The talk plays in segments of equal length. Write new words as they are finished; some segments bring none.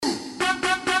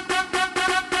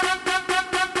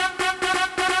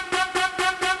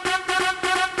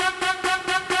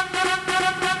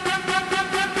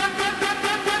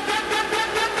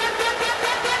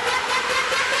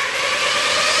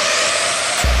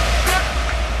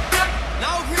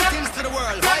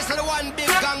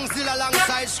Gangzilla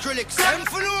alongside Skrillex. Them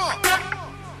for no.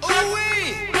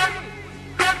 Ooh-wee.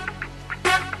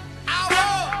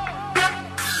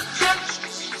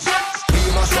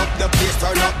 Mash up the place,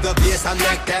 turn up the bass and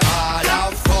make them all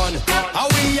have fun. How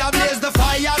we ablaze the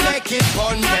fire, make it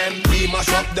fun. Them we mash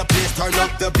up the place, turn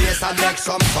up the bass and make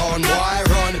some sound, boy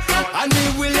run. And we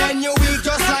will end your week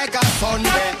just like a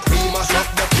Sunday. We mash up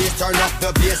the place, turn up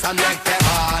the bass and make them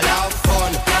all have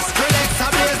fun. Skrillex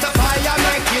ablaze the fire,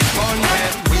 make it fun.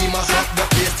 Them we mash up the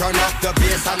place, turn up the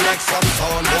bass and make some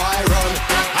sound, boy run.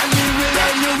 And we will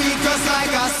end your week just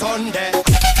like a Sunday.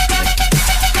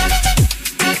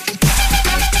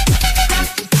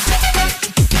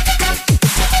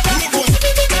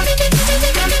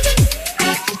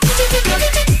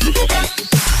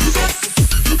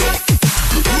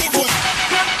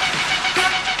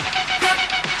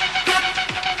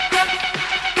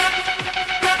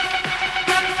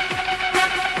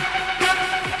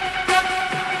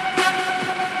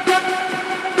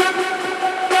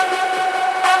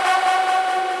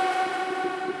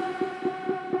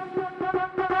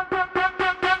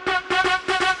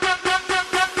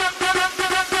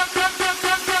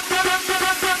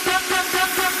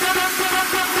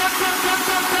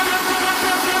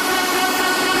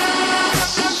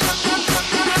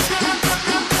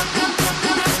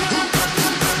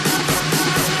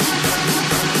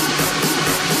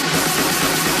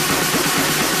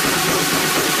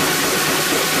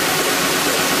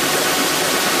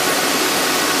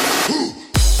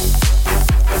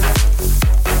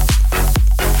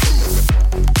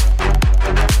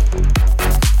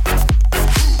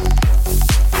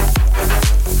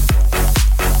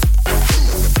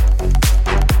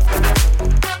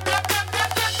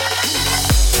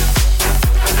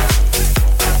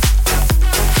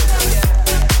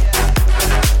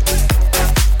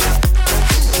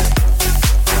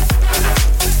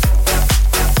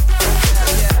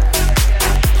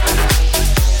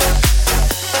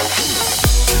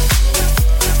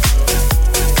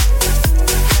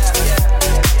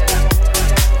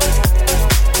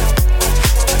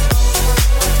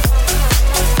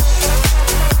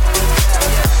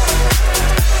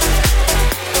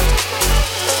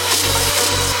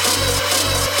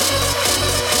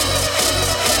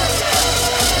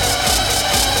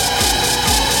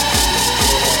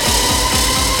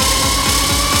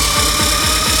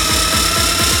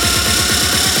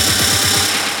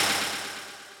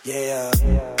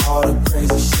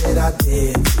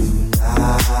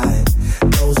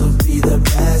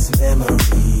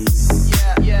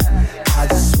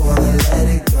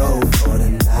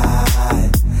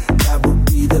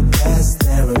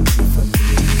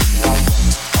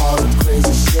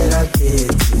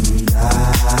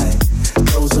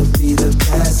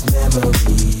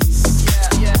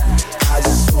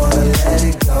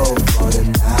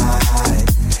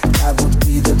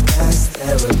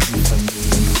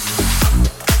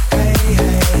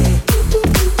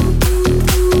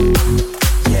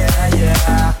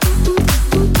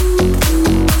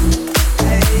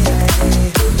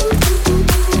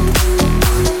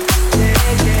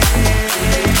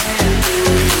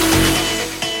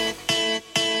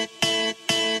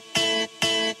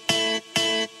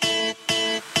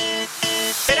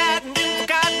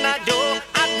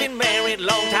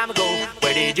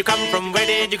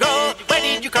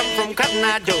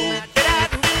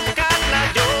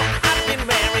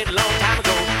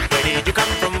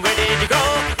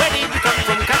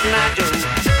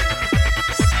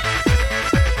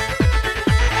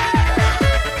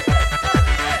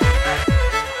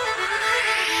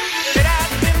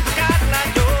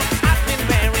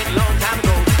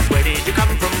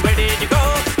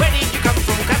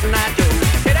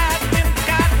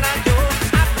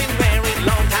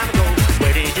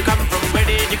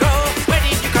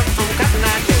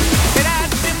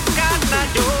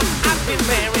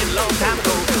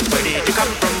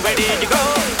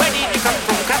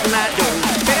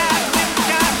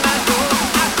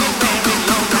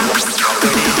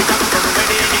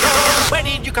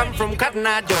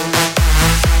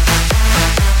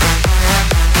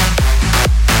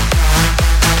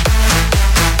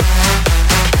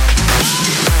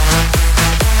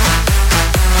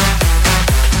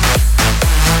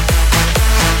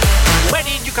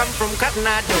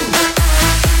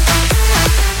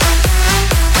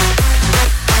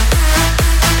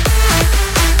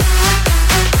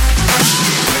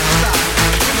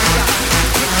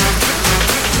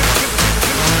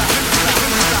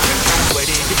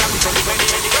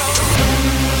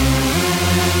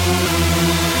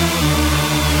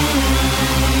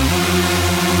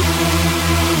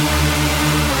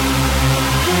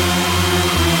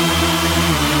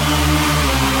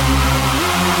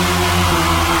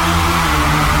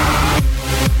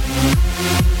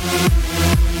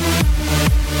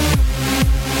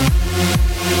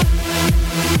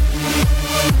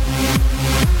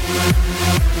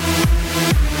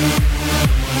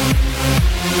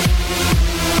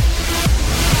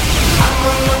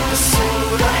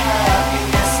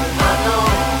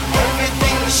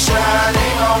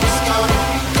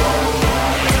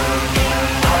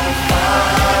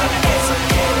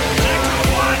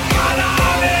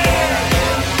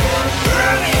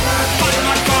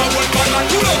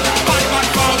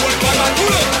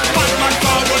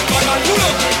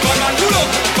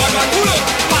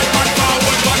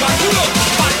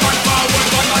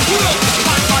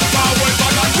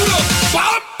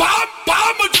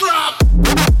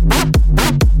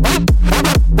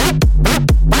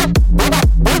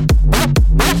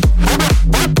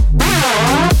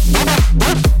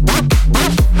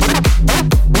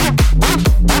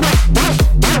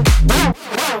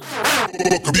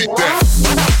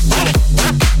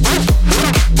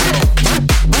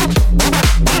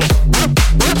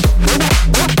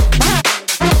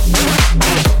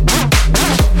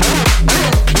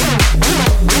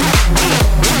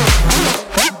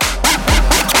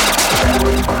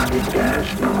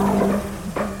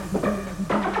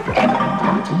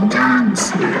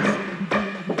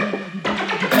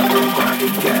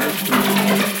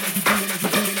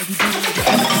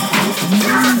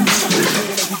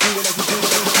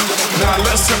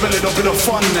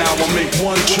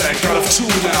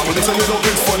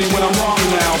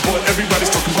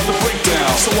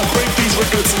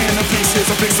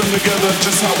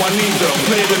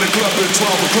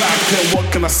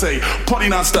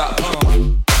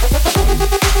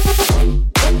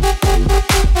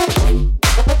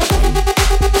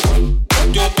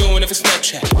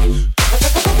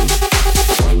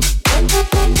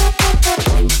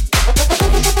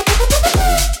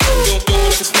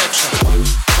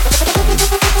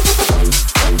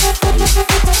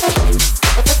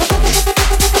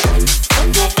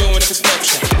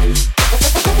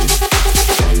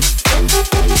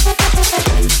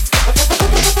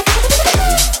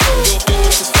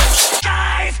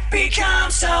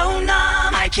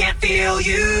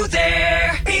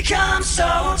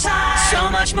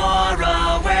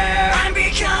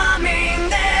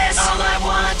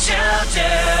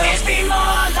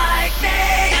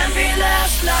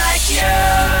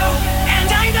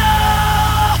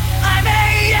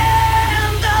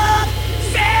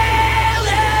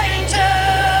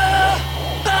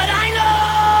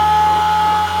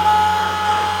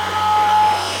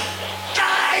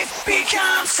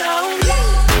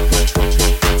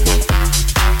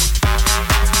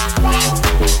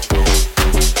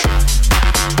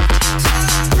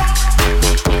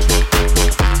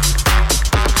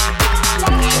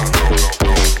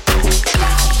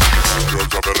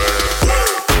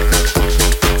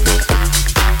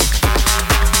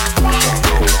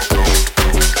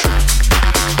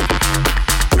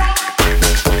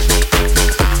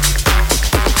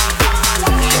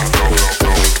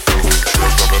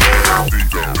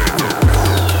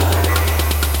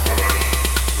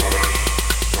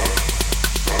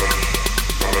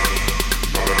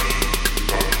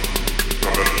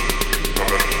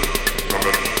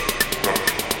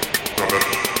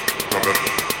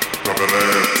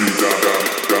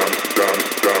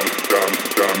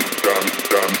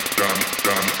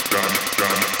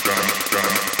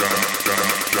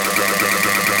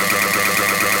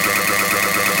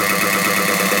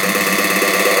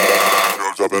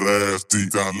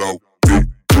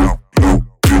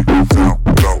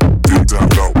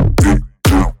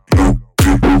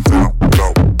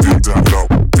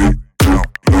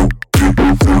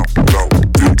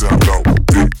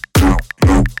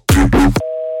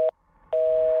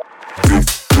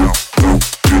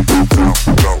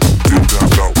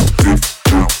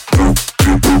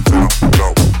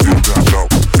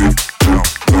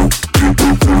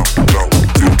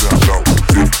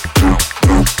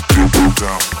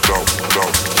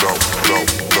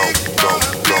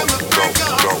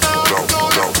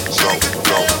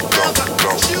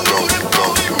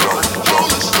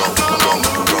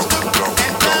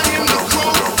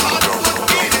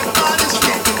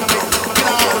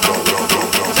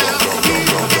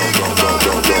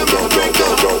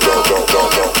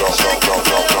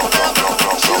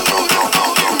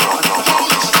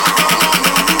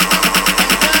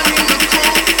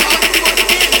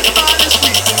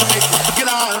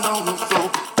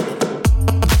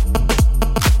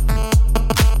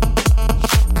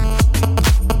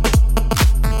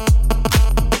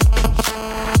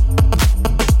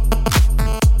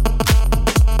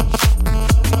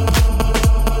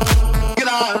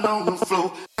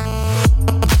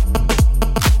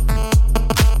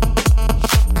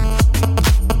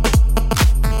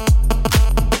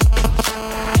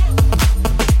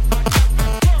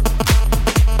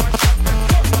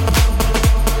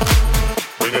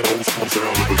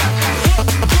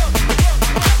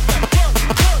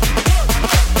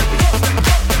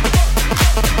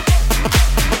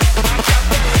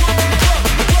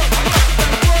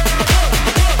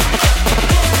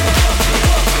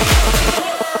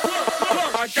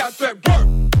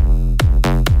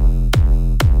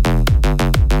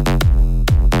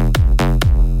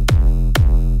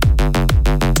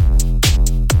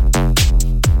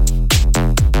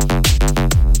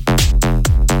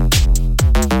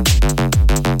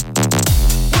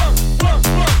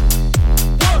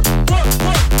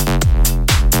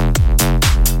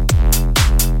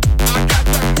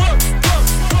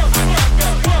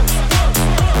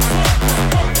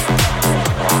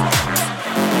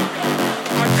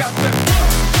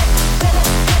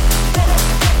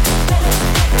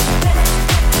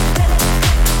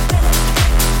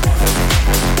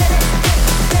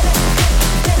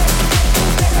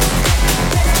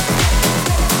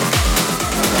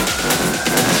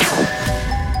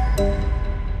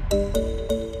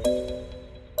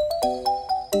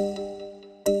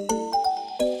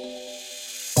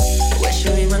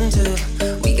 run to.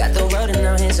 We got the world in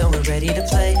our hands and we're ready to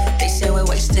play. They say we're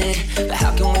wasted, but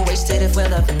how can we waste it if we're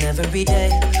loving every day?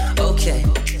 Okay,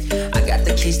 I got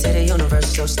the keys to the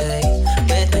universe, so stay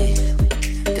with me,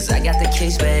 'cause I got the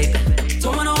keys, babe.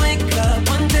 Don't wanna wake up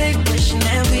one day wishing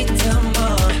that we'd done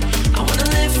more. I wanna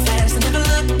live fast and never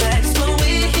look back. That's what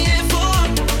we're here for.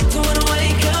 Don't wanna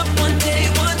wake up one day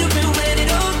wondering where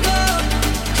it all go.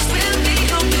 'Cause we'll be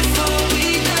home before we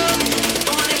know.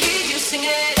 I wanna hear you sing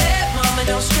it. Hey, mama,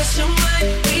 don't stress your mind.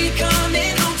 We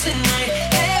coming home tonight.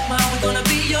 Hey, mama, we're gonna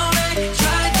be alright.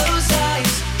 Dry those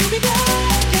eyes. We'll be back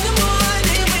in the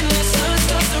morning when the sun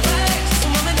starts to rise. So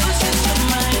mama, don't stress your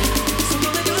mind. So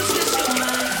mama, don't stress your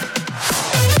mind.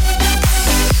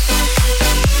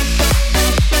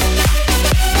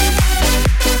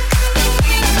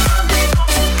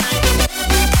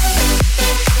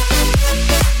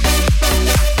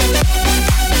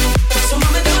 So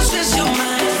mama, don't stress your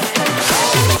mind.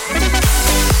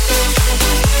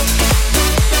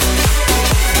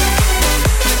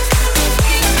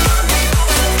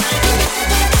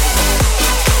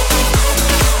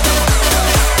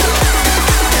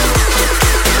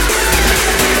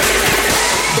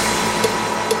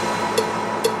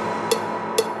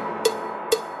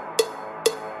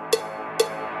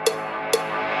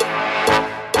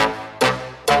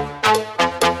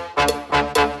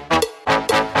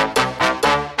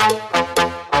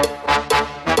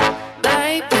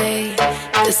 Baby,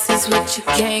 this is what you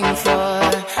came for.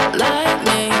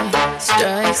 Lightning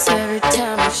strikes every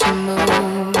time she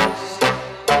moves,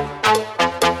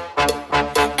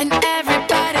 and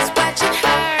everybody's watching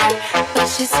her, but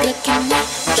she's looking at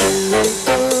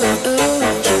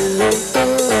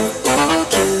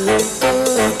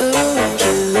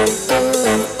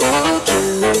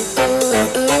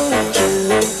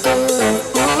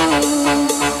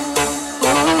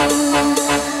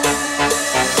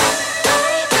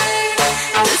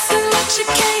This is what you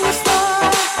came for.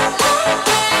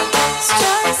 Lightning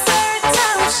strikes every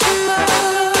time she moves,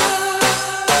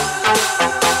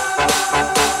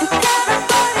 and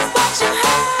everybody's watching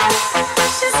her, but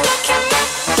she's looking at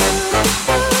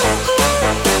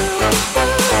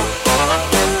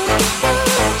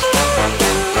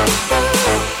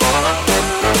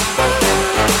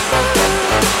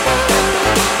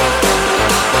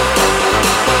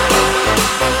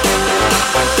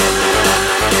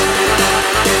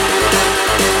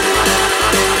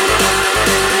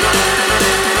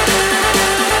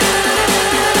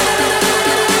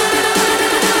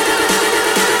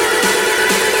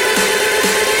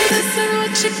This is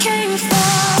what you came for.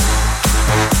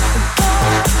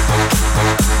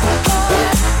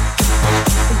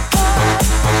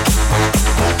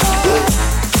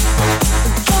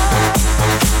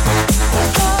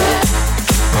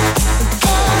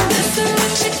 This is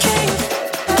what you came for.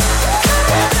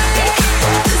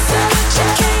 This is what you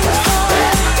came for.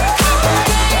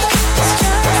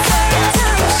 Strikes every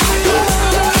time she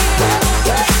moves.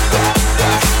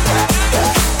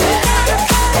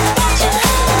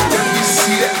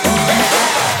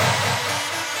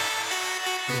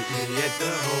 Meet me at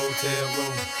the hotel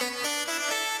room.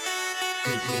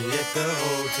 Meet me at the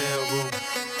hotel room.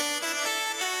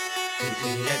 Meet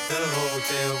me at the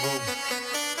hotel room.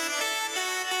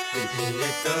 Meet me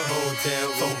at the hotel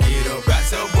room. Forget about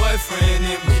your boyfriend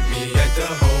and meet me at the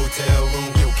hotel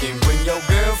room. You can bring your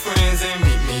girlfriends and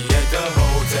meet me at the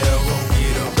hotel room.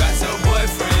 Forget about your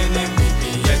boyfriend and meet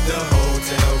me at the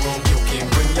hotel room. You can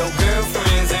bring your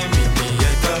girlfriends and meet me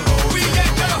at the hotel room. We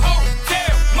at the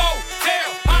hotel, motel,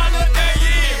 Holiday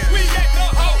Inn. We at the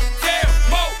hotel,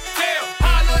 motel,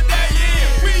 Holiday Inn.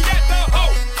 We at the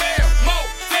hotel,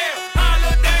 motel,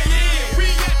 Holiday Inn. We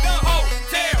at the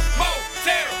hotel,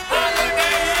 motel,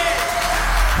 Holiday Inn.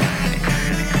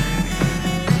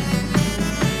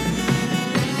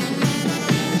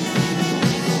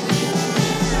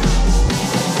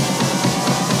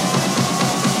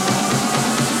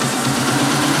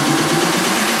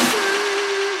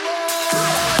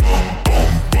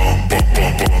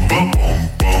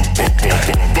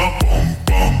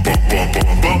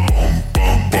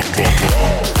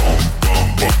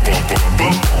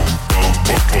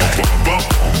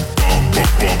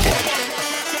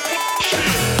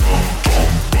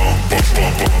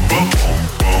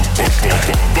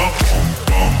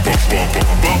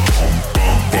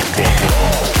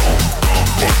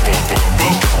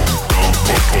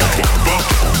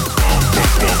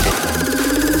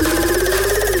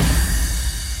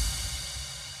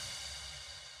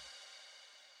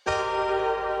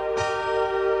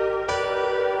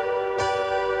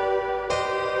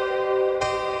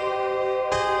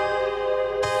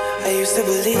 I used to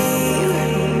believe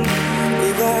we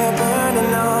were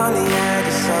burning out.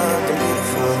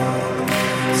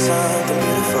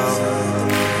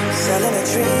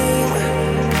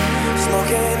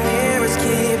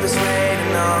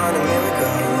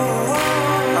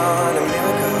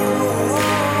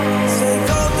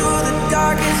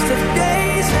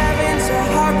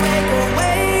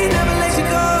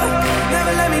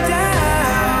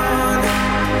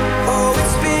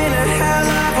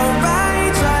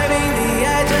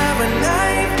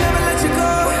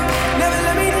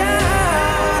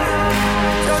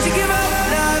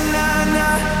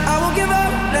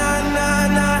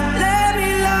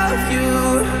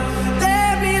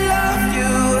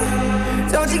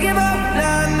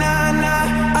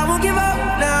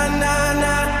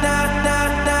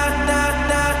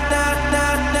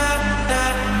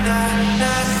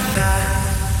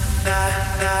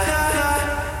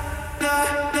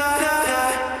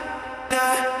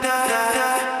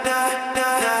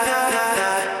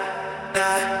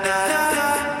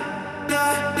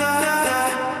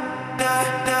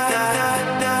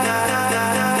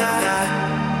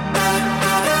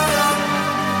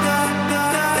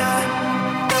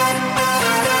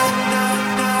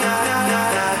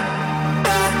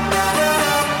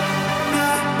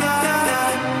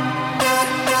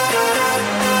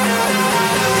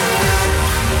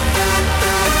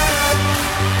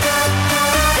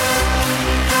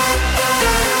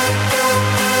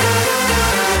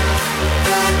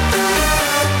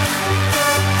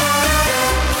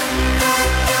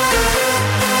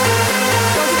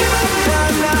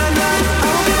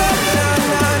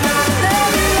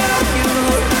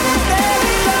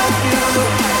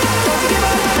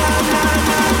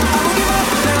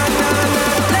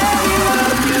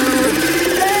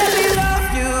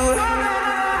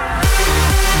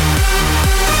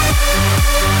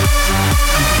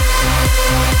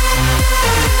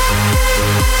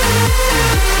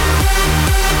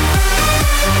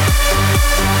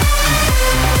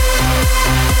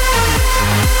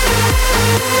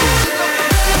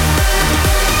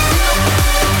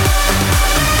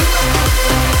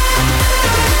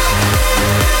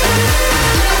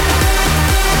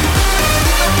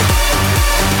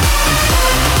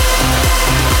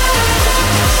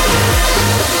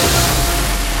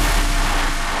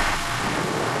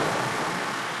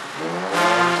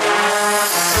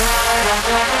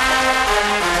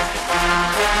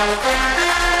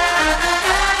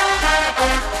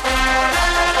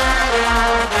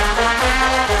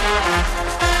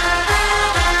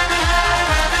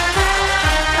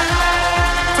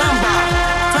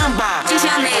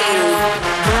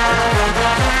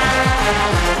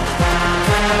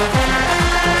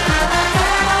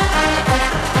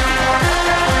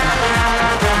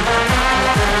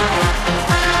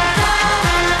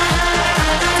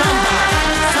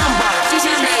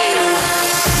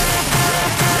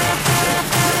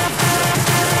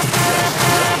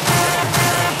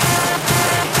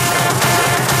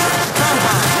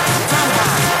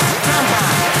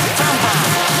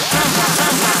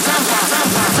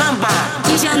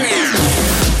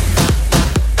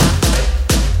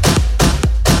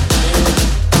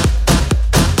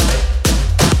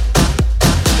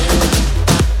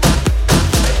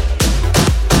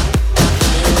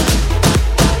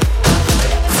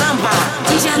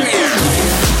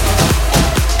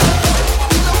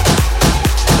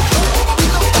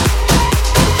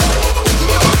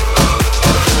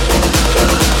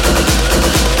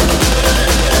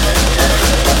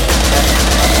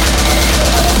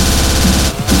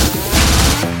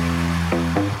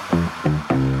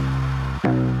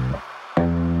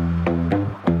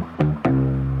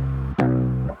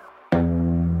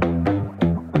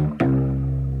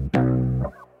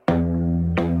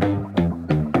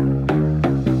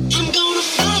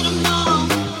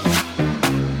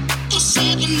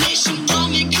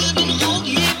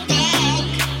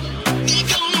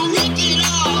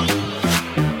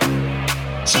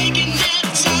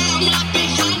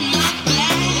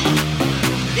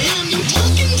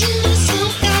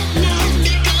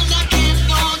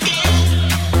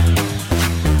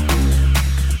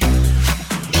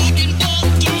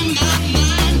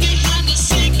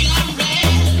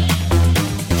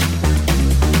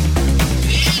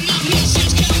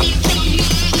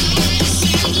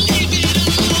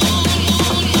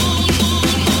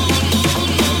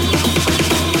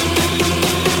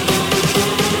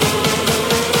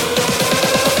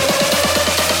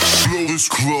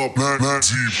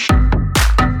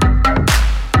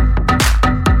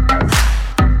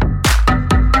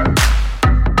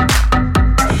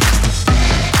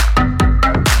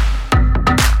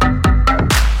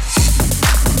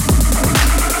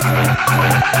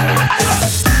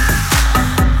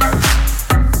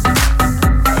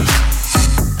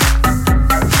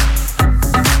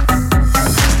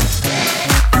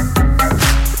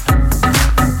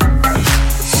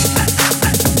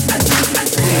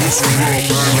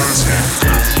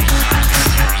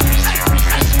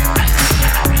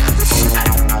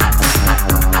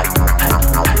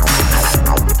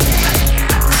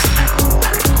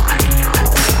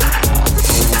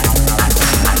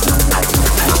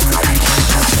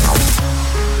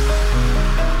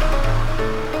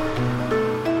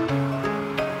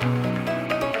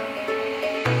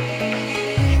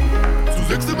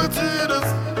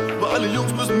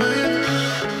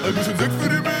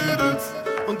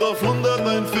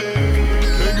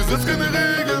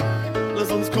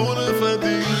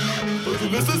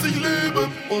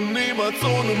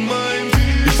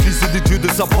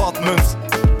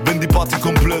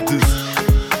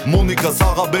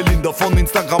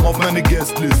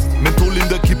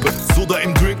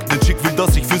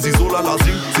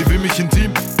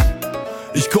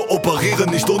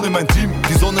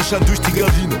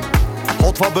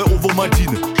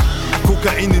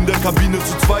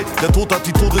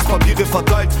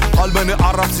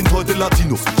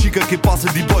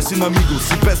 Amigos,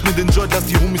 sie best mit den Joint, dass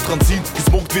die Homies dran ziehen.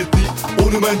 Gesmoked wird nie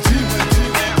ohne mein Team.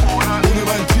 Ohne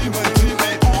mein Team.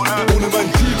 Ohne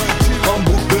mein Team.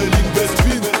 Hamburg, Berlin, West,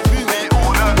 Wien.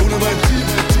 Ohne mein Team.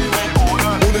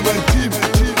 Ohne mein Team.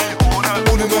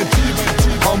 Ohne mein Team.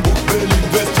 Hamburg, Berlin,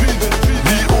 West, Wien.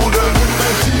 Wie ohne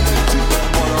mein Team.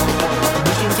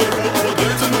 Nicht um 12 Uhr, aber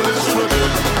 13 Uhr ist schon okay.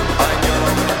 Ein Jahr,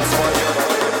 2 Jahre.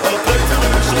 Ab 13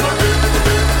 Uhr ist schon okay.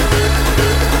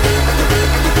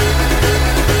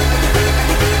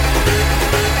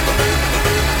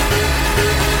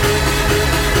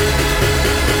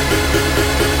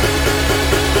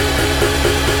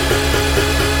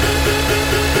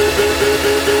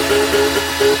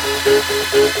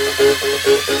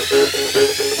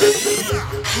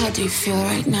 How do you feel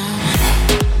right now?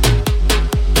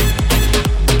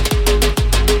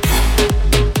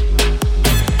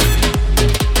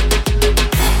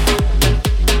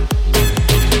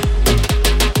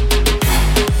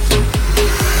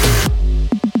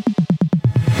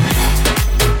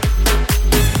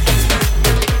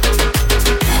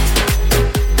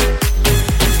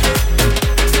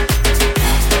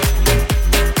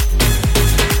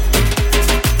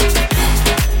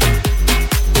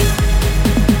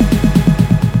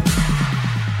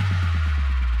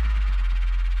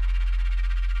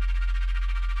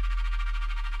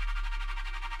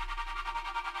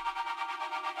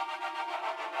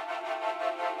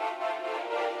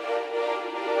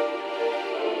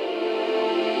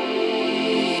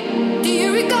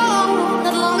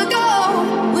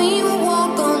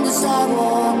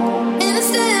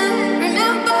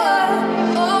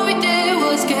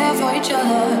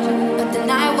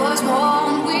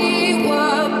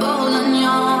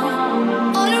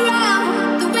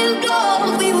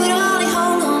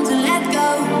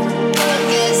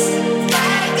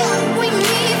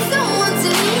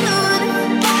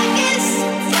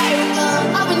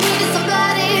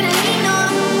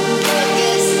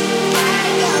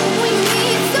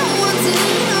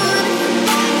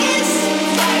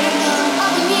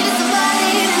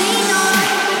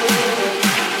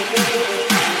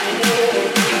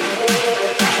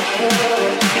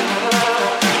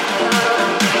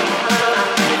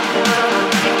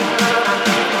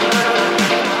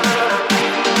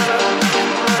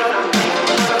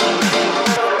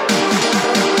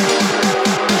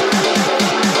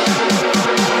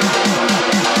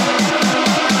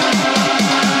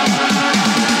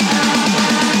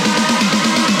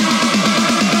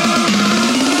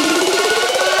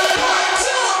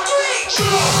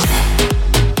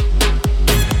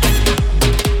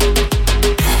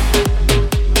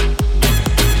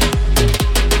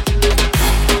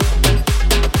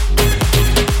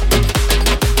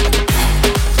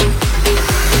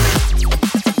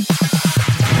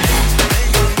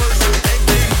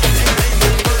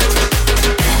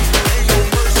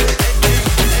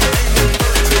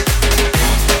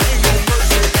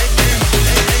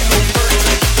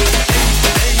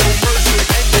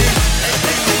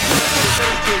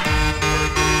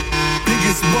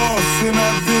 sauce and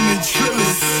I've been in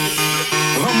Trillis.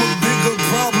 I'm a bigger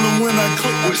problem when I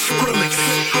cook with Skrillex.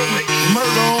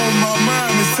 Murder on my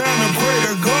mind, it's time to pray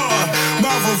to God.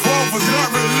 My revolver's not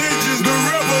religious, the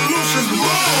revolution's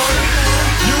born.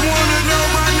 You wanna know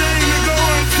my name, then go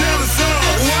and tell us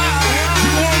all.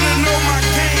 You wanna know my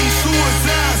game,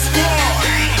 Suicide Squad.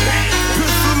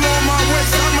 Pistol on my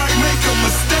waist, I might make a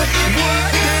mistake.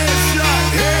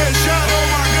 Headshot, oh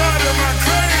my God, am I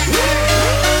crazy?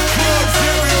 Clubs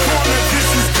every corner, this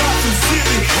is Gotham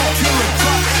City. Killer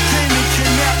cop, came and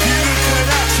kidnap you to cut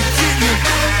out your kidney.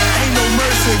 Ain't no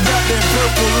mercy, got that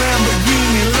purple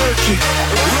Lamborghini lurking.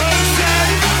 Rose,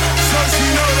 so she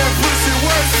know that pussy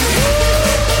working.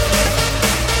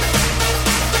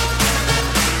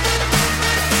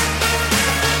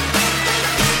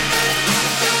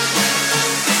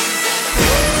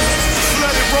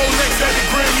 Flooded Rolex at the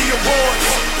Grammy Awards.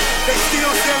 They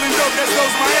still selling dope, that's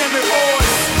those Miami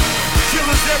boys.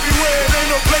 Killers everywhere, it ain't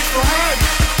no place to run.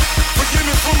 Forgive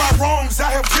me for my wrongs,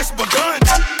 I have just begun.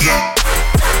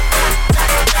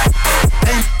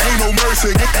 Ain't no mercy,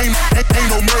 ain't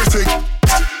no mercy.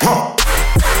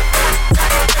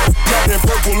 Got that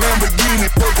purple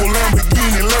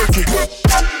Lamborghini lurking.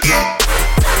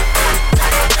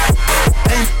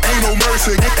 Ain't no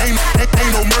mercy, ain't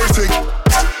no mercy.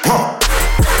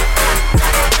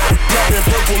 Got that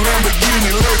purple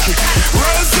Lamborghini lurking.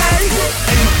 Rose, ain't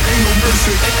no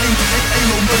mercy, ain't no mercy, ain't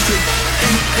no mercy,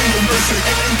 ain't no mercy,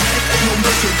 ain't no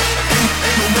mercy, ain't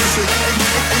no mercy,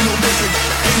 ain't no mercy,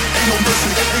 ain't no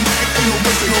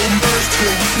mercy, no mercy,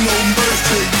 no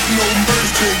mercy, no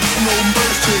mercy, no mercy,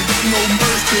 no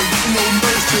mercy, no mercy,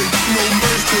 no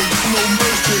mercy, no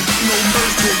mercy, no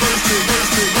mercy, mercy,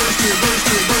 mercy, mercy,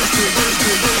 mercy,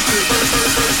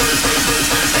 mercy, mercy,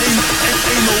 mercy,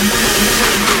 ain't no mercy.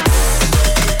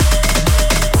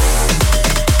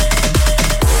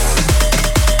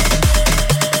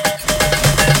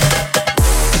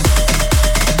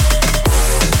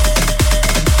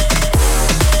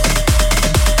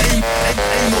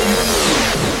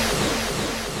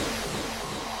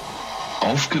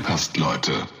 Aufgepasst,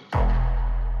 Leute.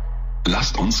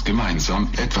 Lasst uns gemeinsam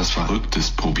etwas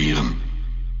Verrücktes probieren.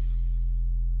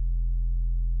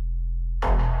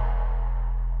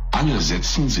 Alle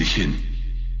setzen sich hin.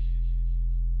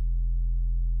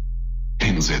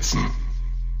 Hinsetzen.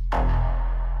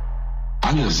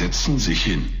 Alle setzen sich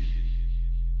hin.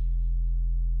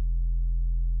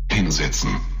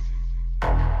 Hinsetzen.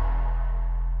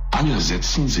 Alle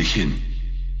setzen sich hin.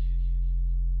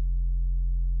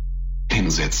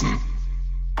 Hinsetzen.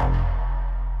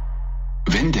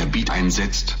 Wenn der Beat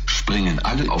einsetzt, springen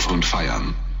alle auf und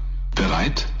feiern.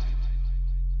 Bereit?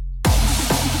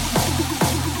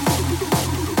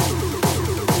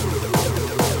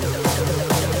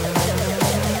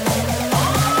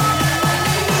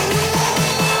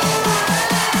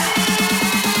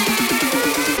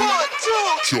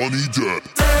 Johnny Depp.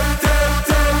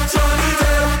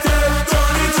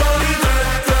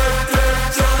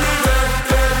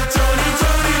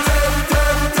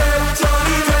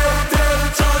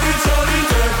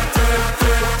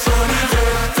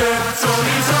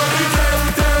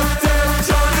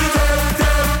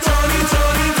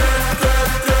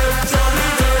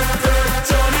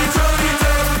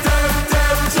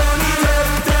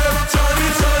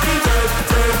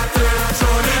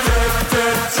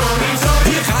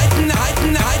 Wir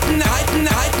reiten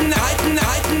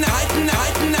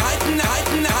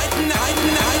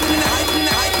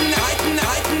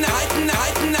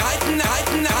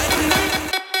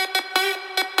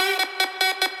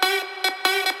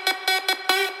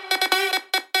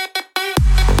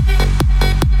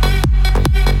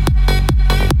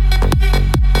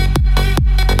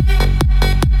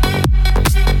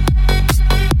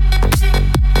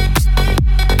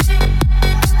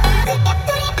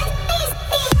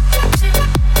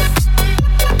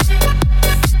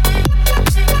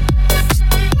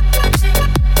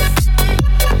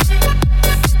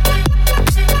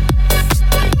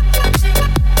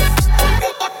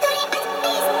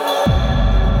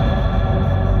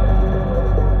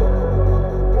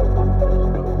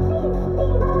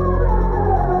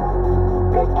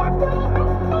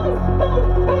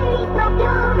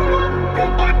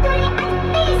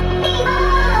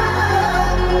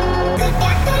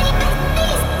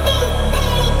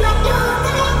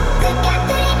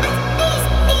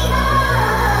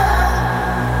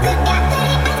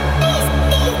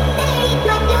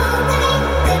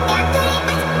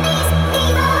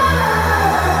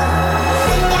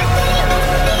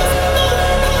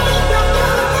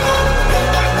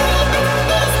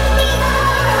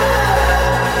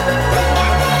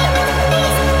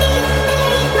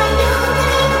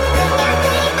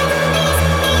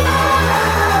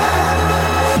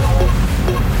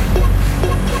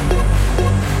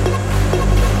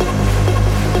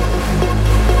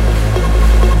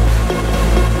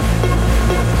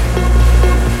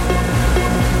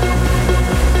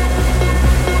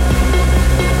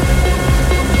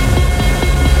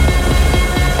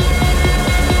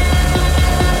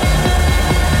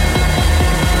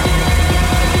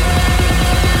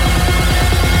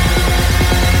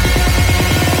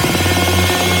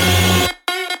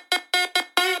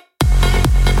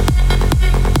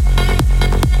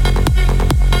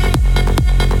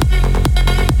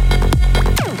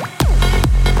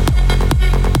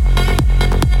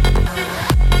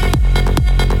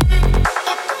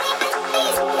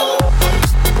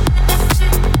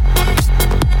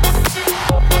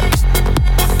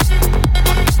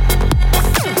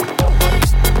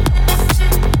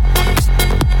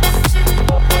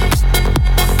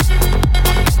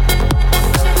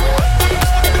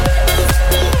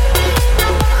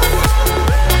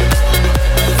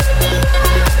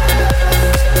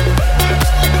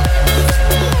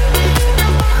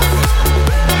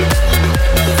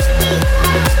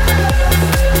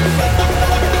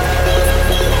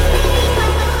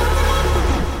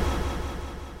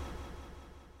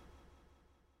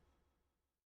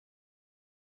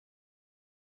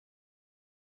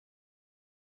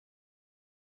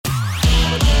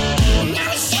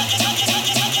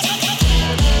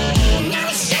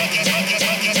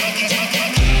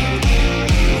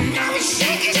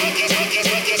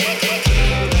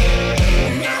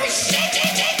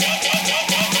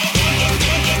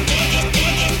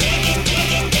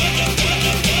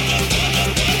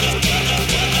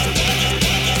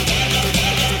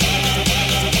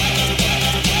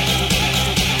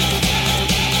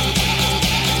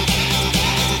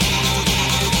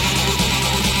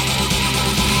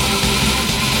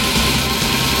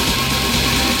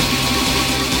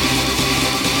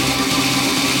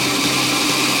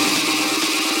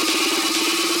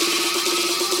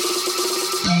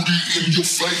your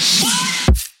face.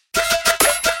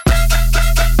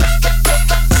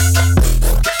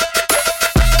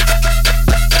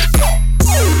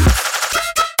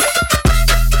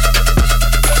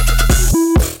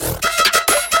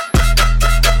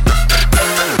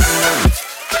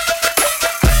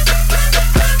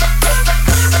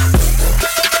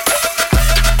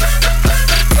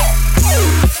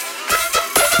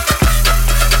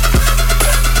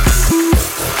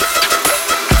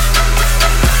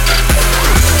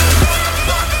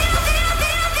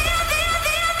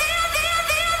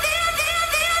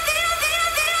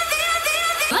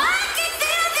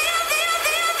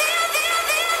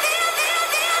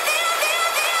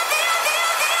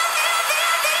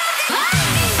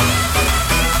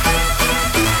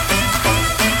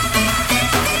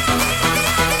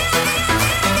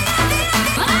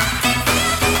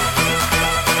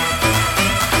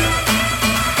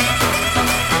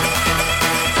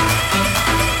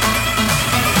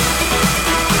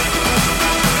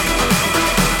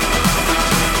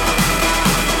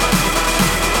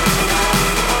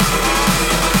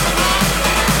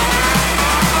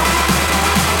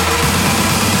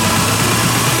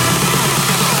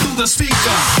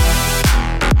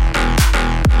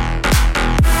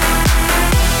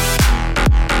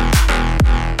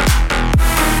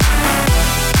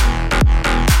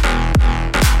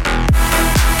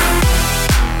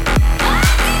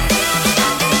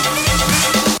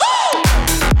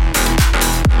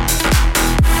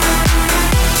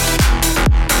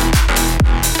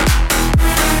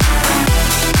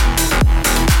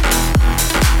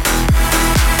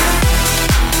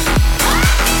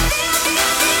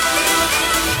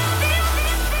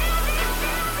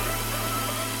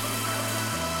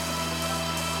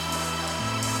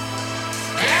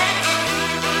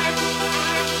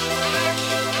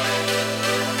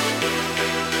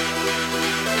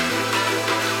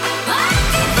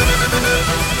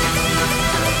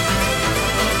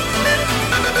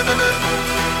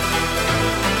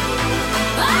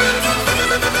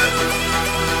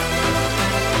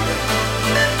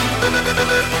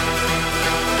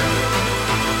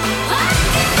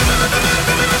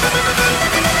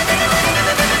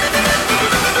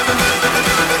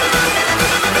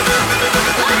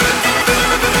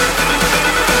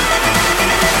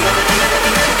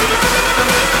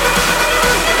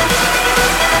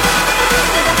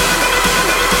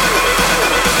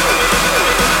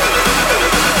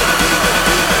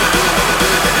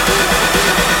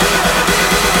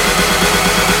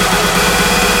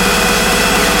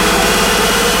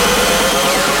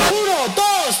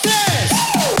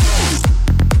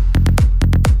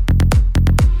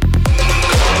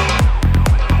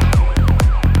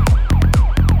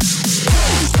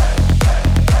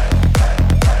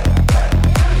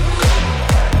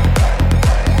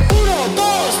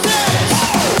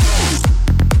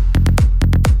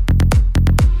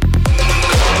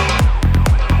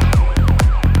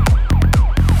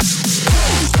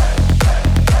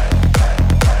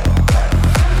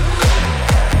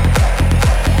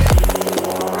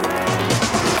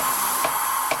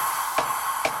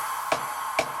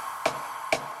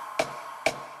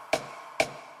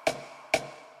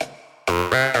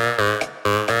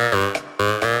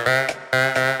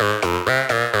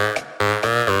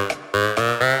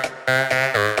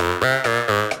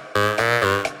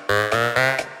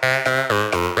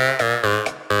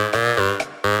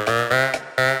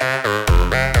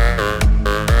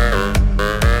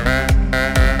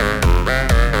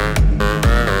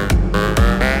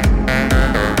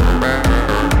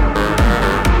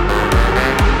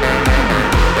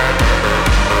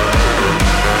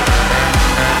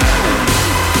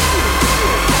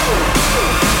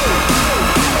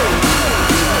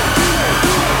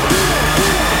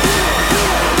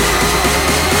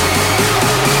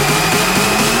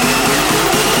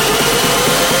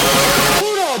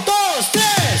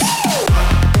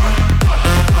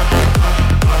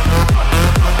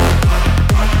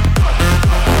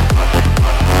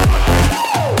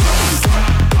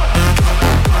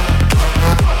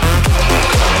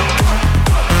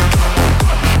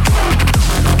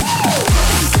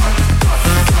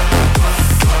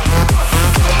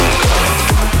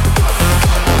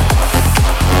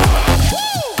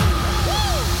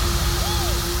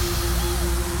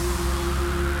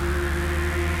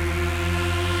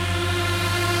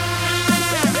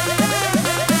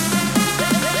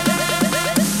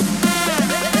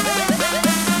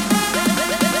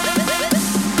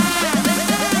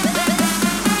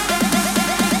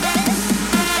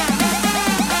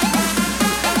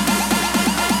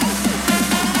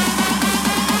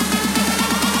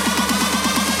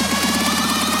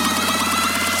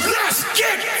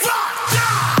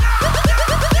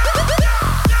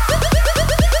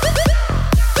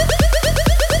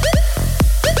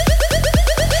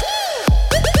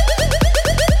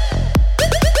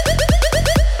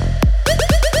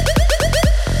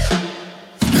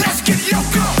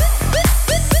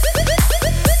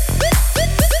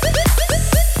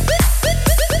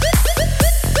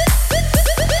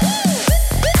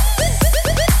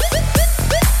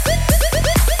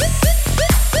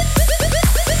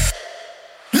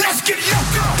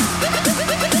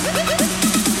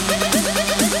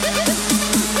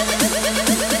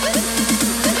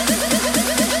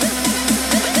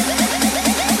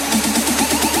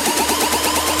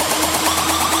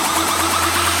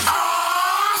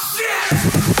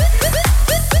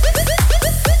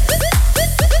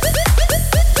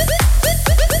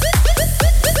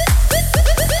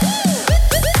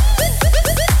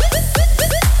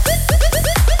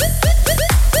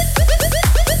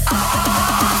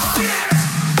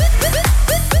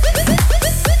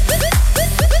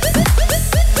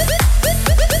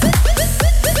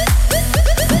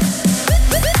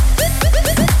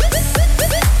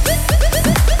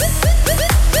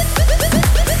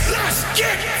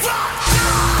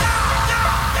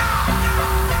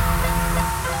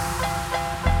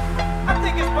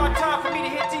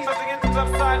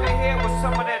 upside the head with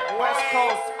some of that West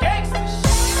Coast gangsta shit.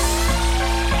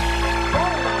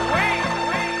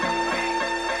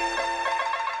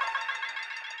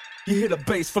 You hear the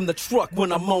bass from the truck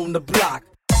when I'm on the block.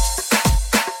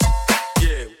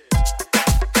 Yeah.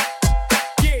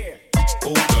 Yeah.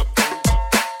 Hold up.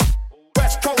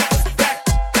 West Coast is back.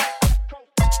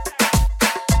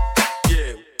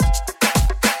 Yeah.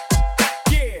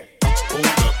 Yeah. Hold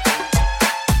up.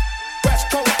 West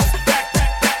Coast is back.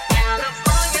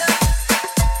 California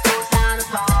goes down to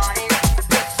party.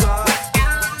 What's up?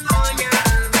 California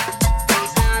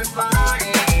goes down to party.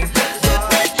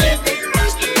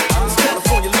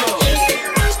 California love. California love.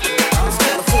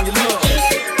 California love. California love.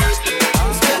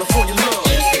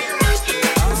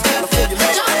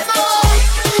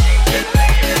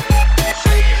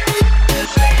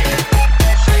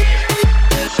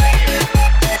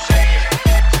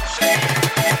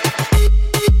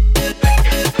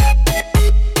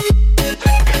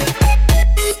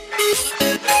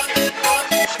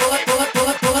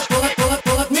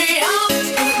 Put me up,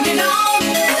 put me down,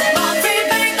 put my feet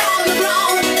back on the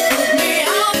ground. Put me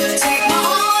up, take my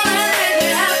heart and make me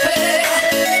happy.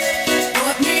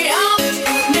 Put me up,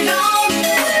 put me down,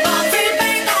 put my feet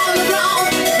back on the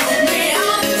ground. Put me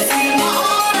up, take my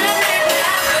heart and make me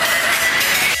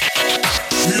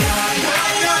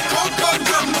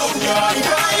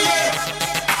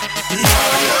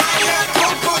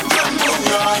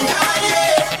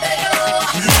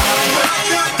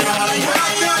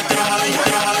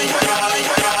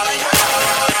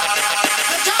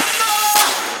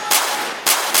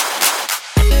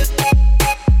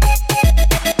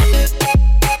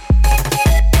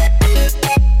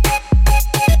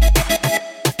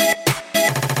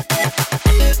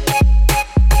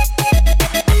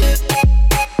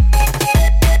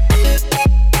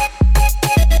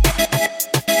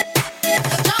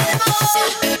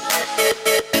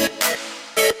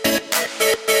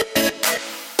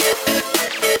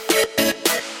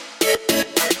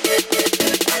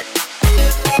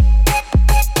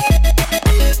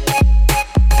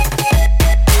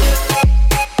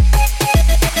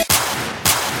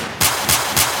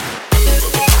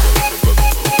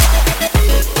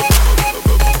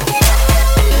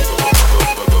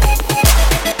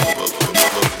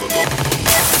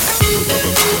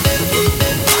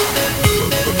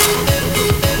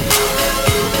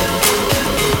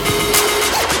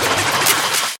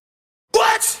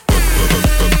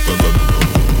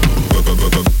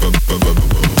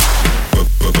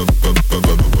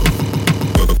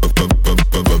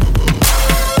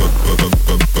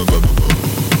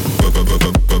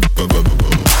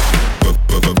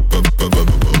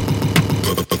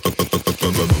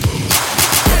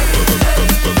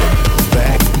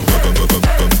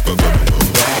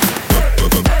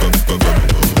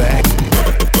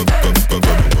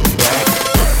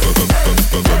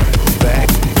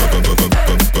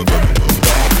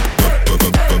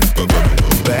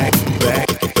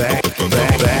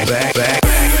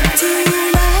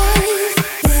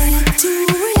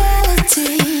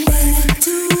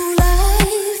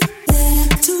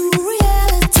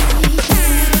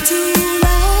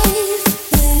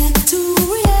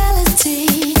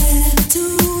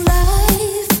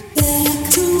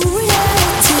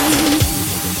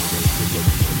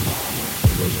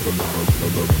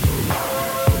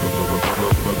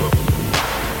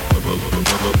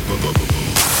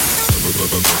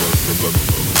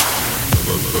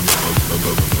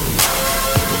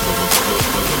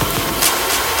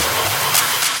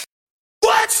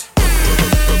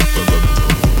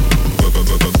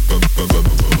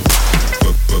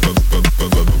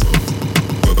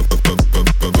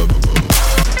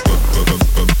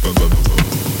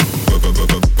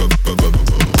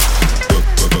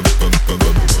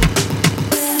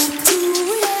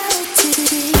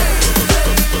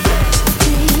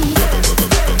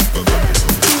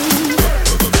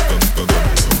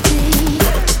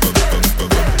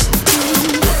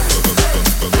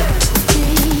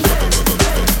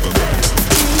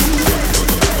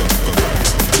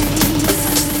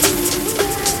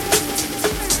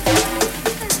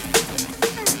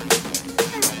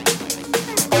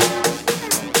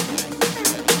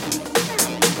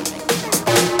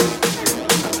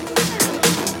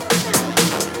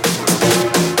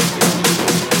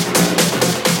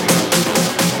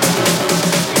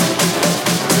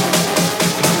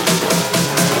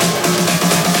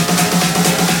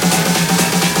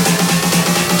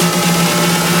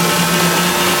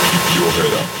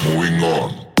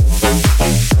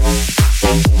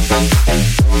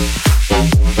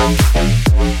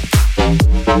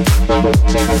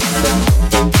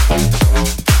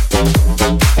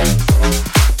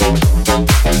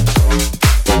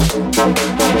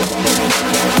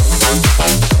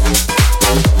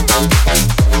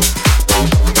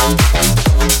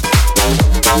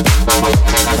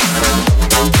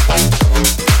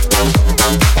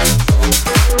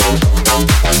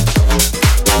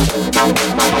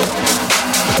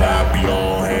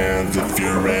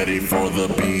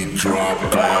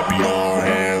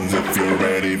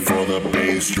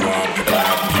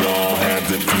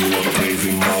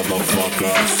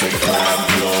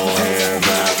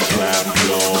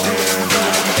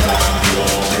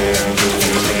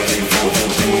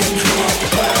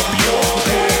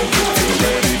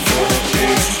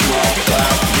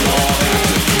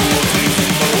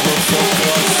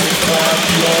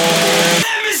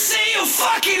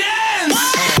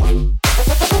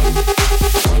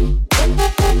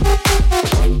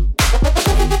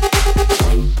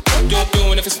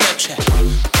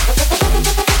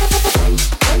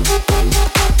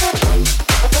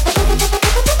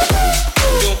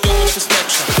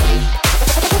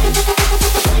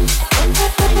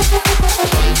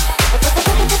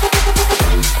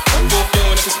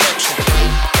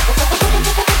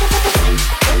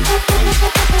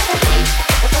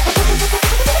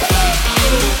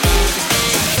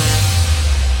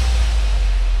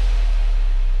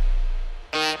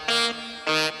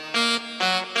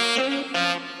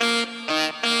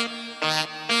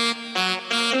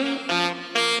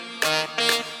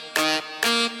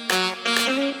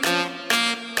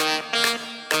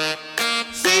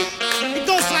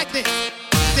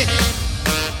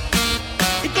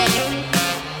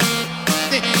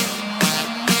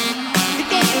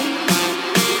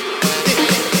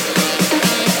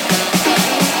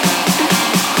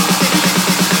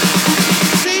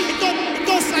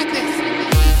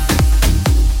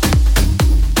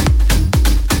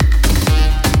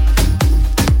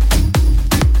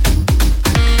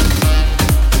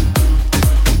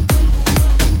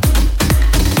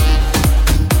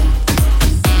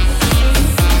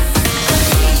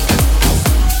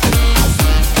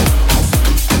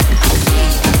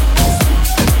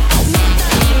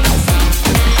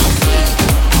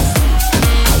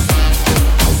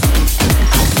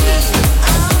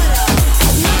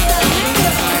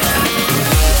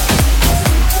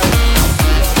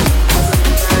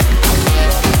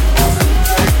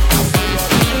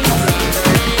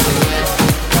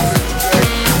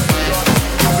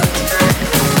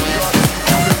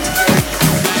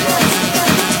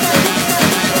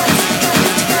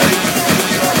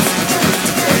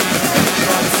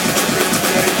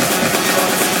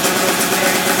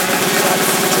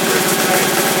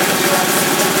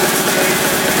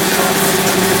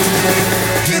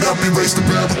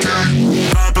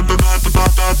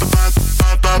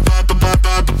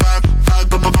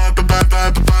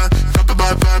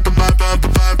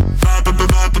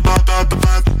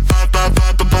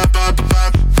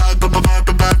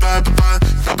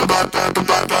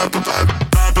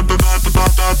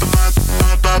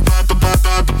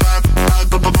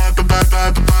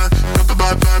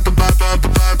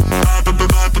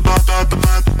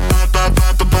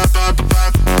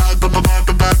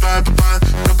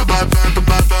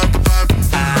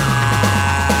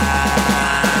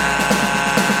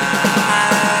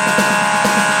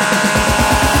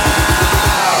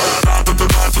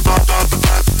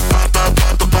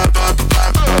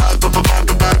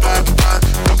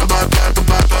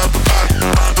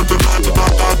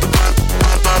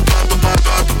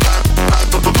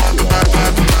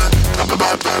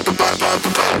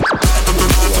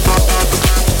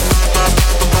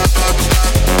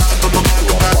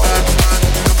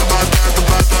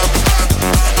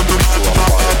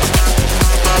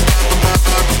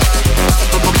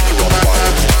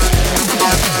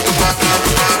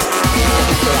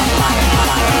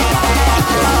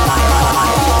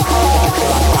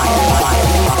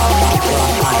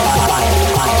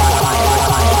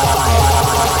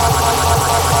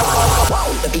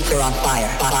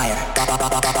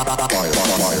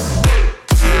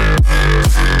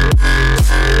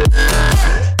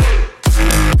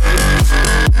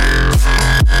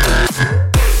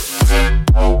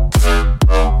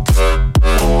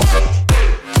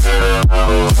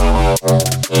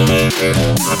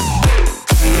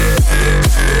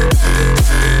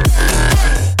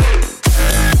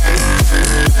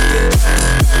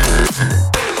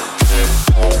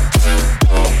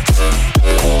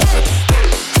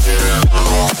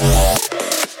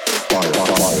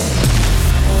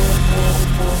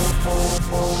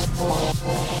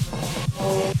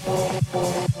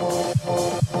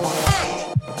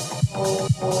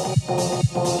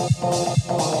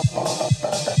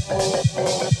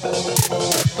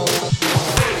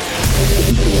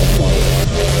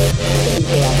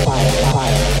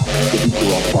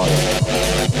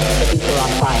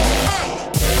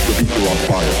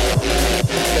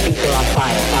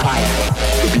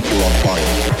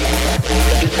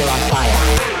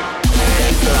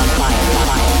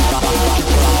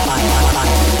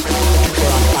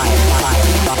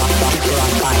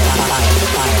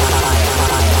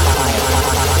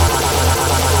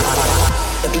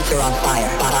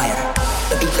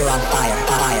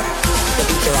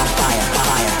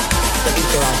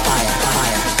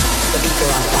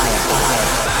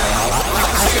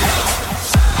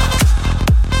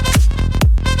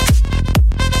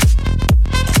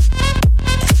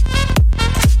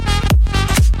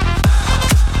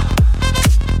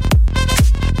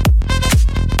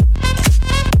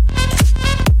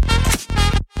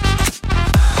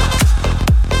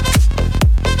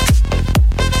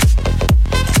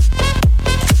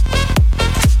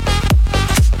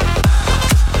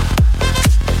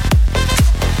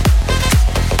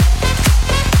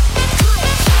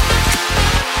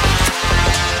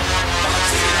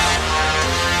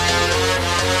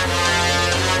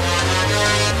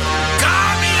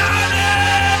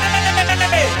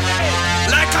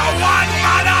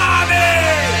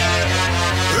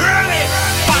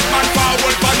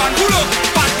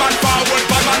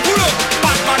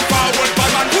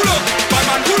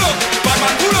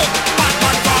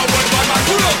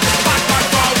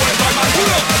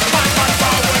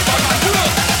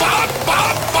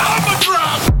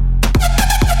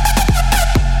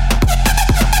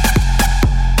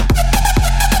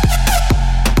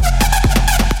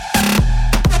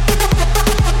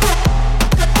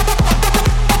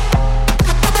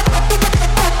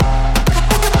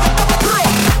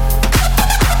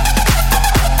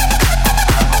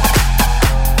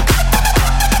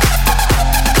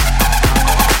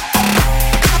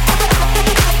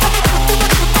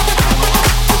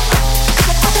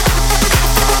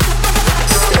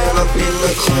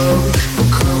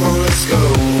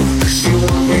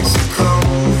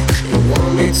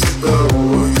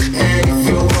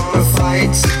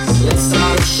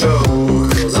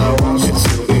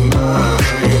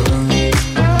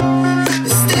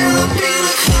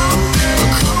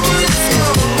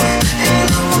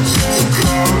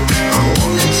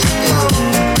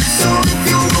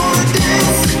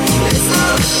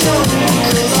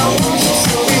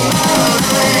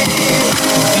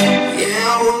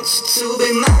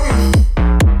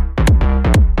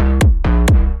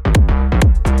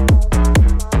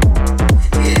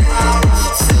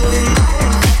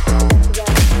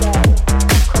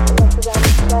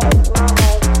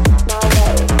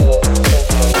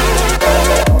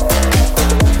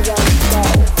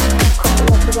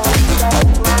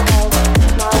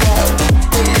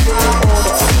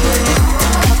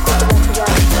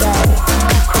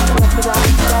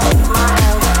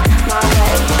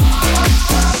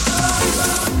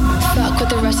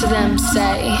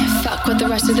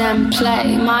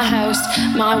play. My house,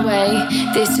 my way,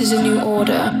 this is a new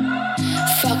order.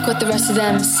 Fuck what the rest of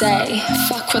them say.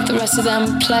 Fuck what the rest of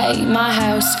them play. My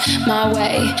house, my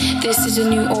way, this is a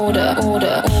new order.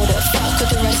 Fuck what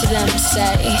the rest of them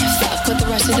say. Fuck what the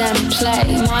rest of them play.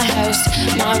 My house,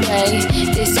 my way,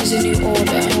 this is a new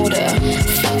order.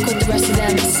 Fuck what the rest of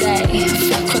them say.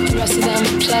 Fuck what the rest of them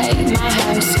play. My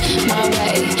house, my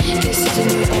way, this is a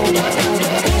new order.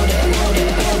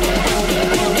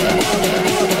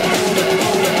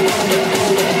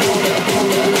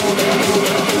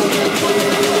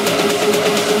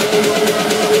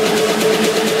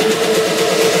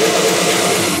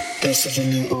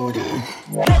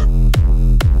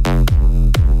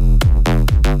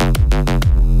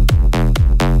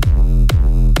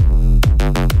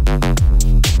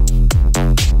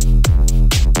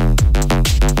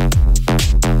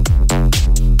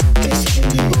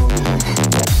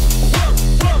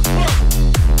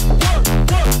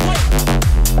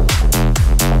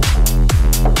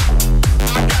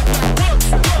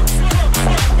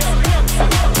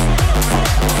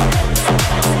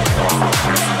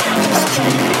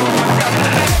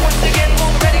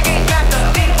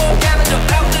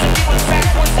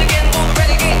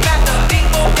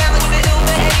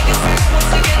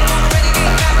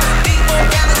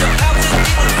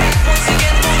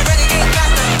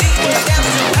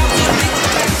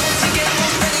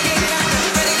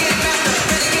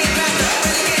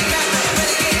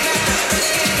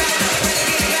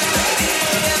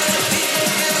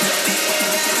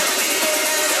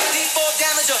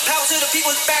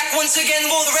 back once again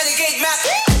for the renegade map.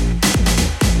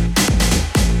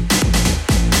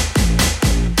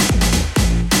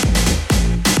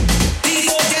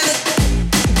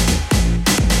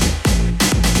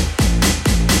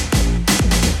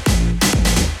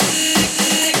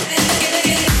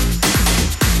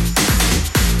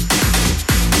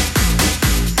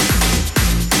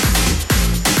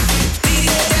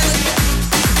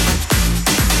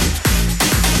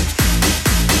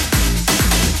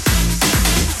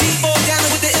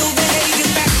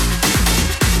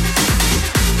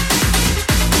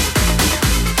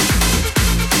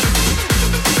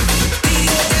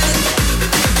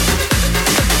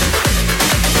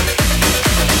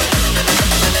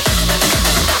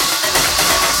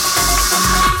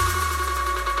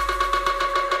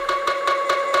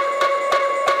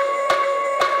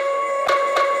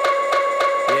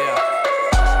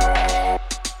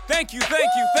 Thank you.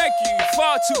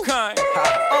 Far too kind.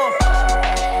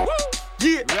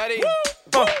 Yeah. Ready?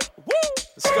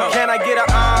 Let's go. Can I get an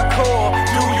encore?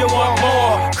 Do you want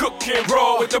more? Cook and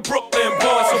roll with the Brooklyn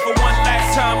boys. So for one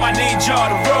last time, I need y'all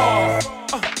to roll.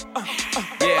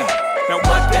 Yeah. Now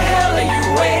what the hell are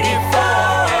you waiting for?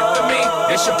 After me,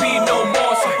 there should be no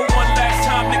more. So for one last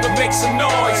time, nigga, make some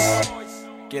noise.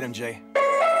 Get him, Jay.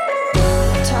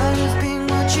 Tired of being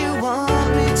what you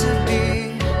want me to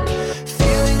be.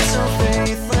 Feeling so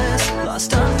faithless,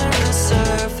 lost under the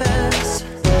surface.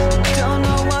 Don't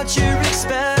know what you're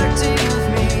expecting of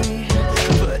me,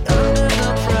 but under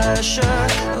the pressure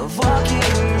of walking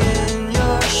in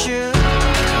your shoes.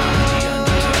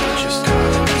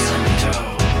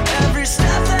 Every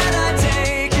step that I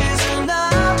take is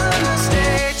another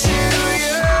mistake to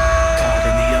you. Caught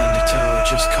in the undertow,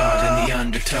 just caught in the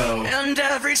undertow. And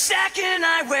every second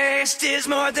I waste is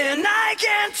more than I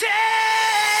can take.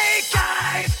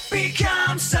 I've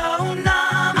become so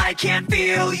numb, I can't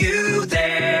feel you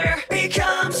there.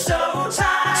 Become so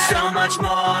tired, so much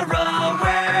more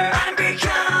aware. I'm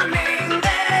becoming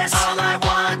this. All I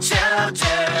want to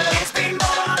do is be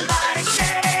more like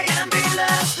me and be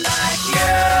less like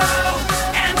you.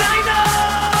 And I know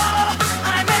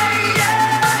I may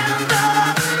end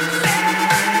up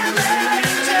failing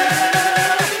too,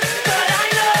 but I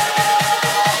know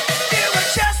you were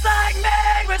just like me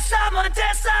with someone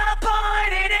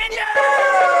disappointed in you.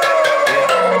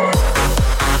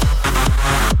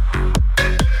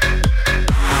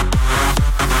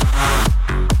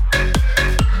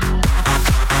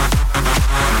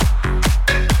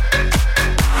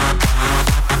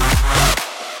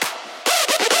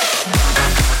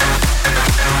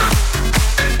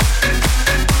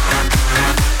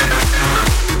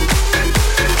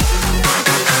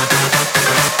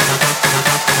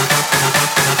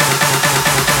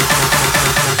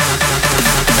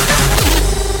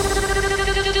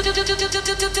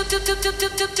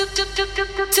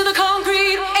 To the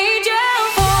concrete angel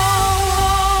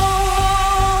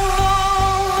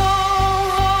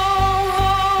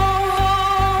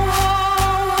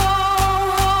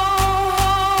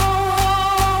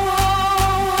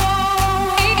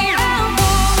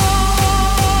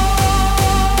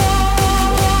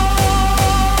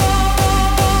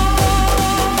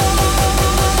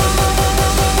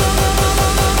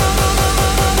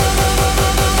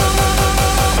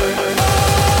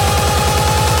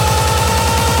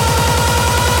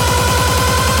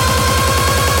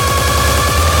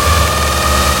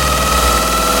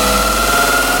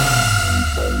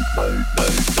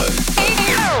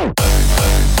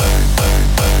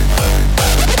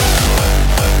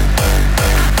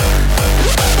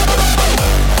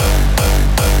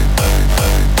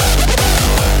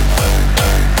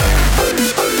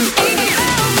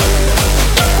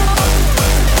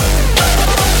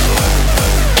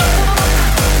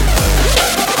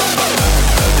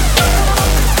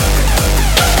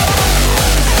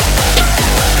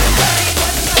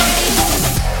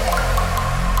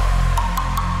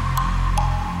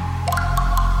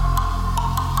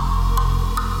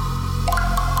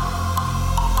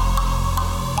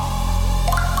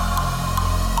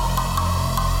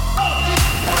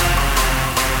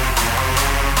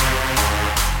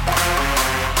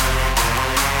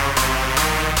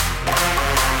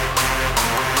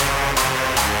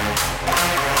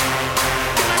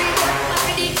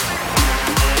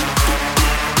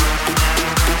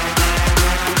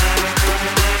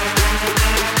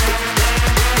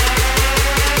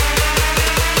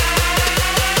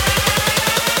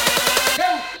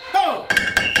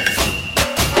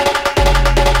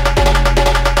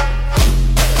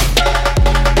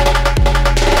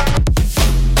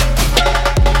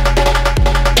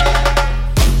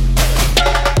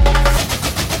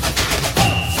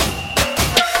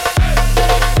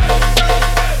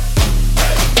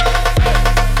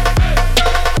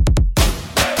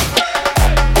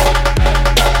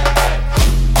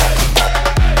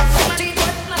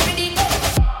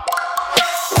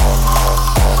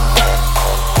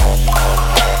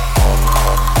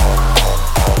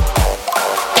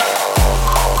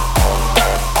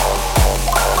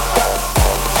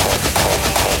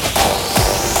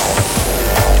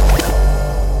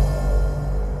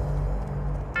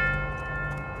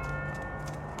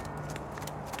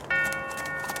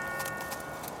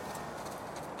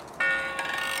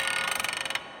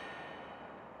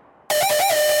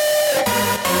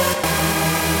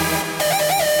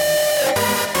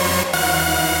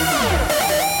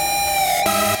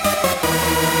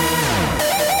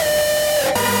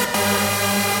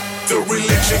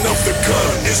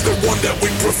is the one that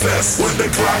we profess. When the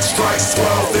clock strikes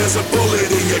 12, there's a bullet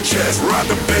in your chest. Ride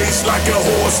the bass like a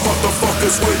horse,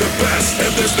 motherfuckers, we're the best.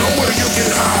 And there's nowhere you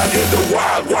can hide in the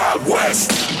wild, wild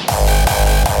west.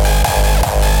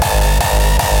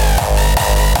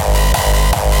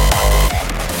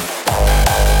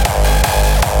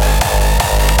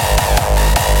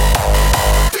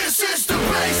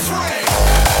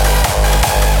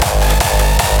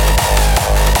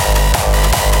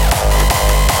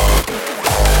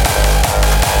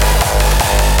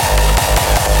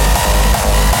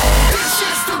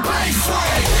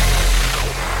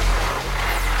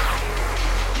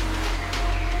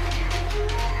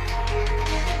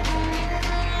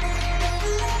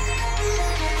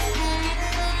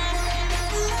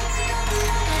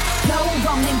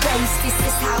 This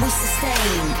is how we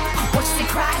sustain. Watch the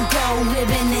crowd go,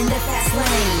 living in the fast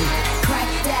lane. Crack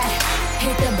that,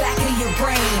 hit the back of your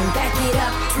brain. Back it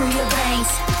up through your veins.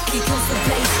 Here comes the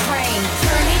bass train.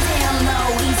 Turn it down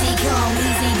low, easy come,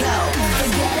 easy go.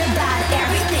 Forget about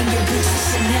everything your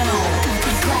bitches should know.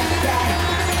 Crack that,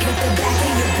 hit the back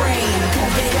of your brain.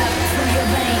 Pump it up through your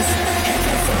veins. Here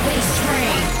comes the bass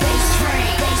train. Bass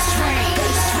train, bass train,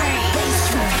 bass train, bass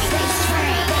train, bass train,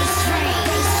 bass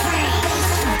train, bass train.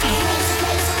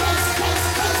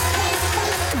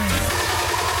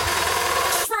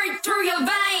 Straight through your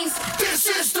veins. This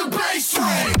is the bass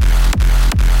train.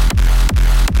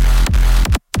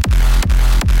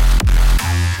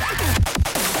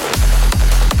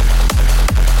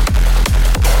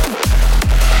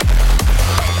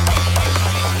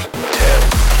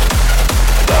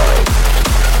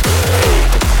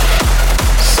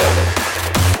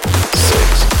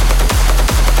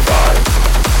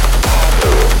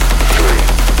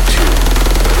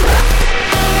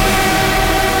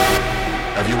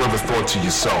 To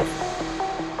yourself,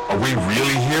 are we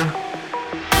really here?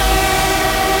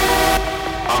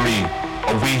 I mean,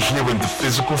 are we here in the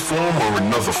physical form or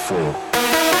another form?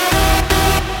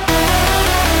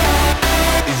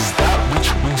 Is that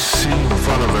which we see in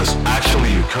front of us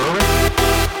actually occurring?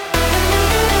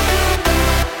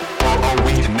 Or are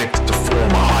we connected to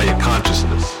form a higher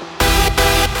consciousness?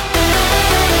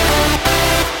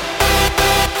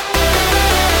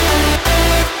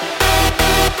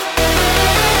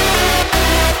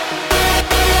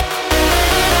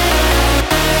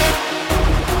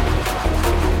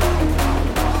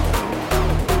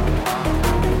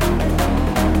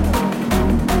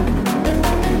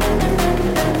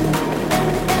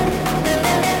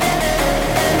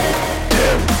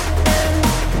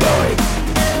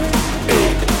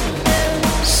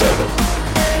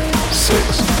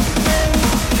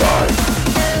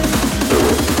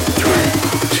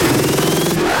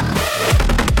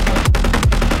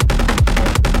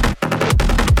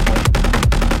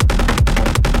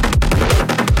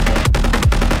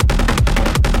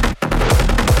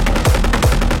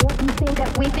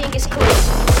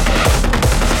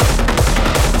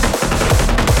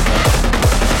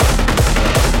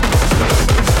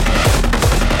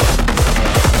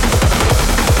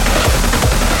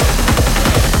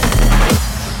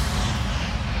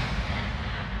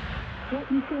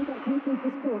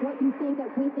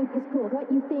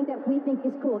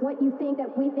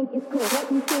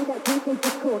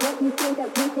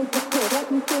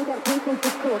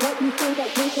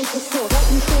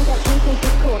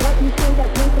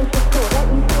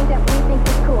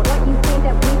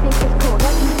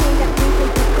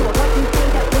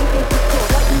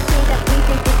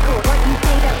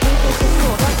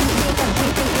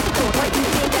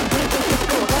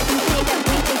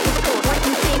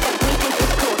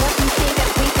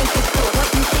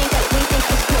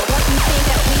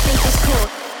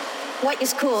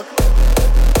 Is cool.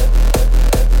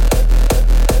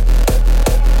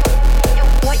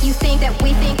 What you think that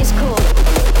we think is cool. What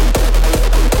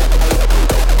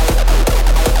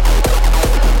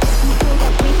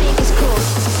we think is cool.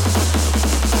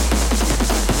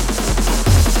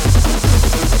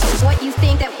 What you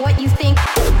think that what you think.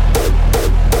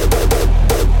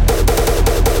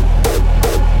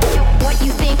 What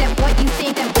you think that what you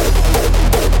think that.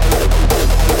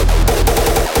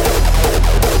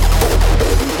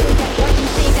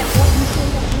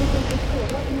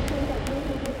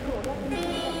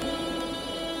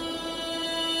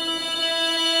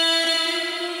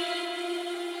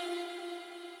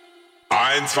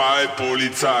 Zwei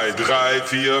Polizei, 3,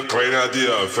 4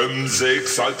 Grenadier, 5,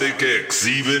 6 alte Keks,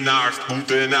 7, 8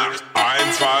 gute Nacht.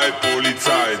 1, 2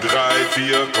 Polizei, 3,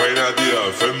 4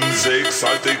 Grenadier, 5, 6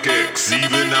 alte Keks,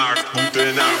 7, 8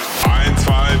 gute Nacht. 1,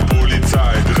 2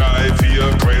 Polizei, 3,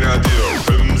 4 Grenadier.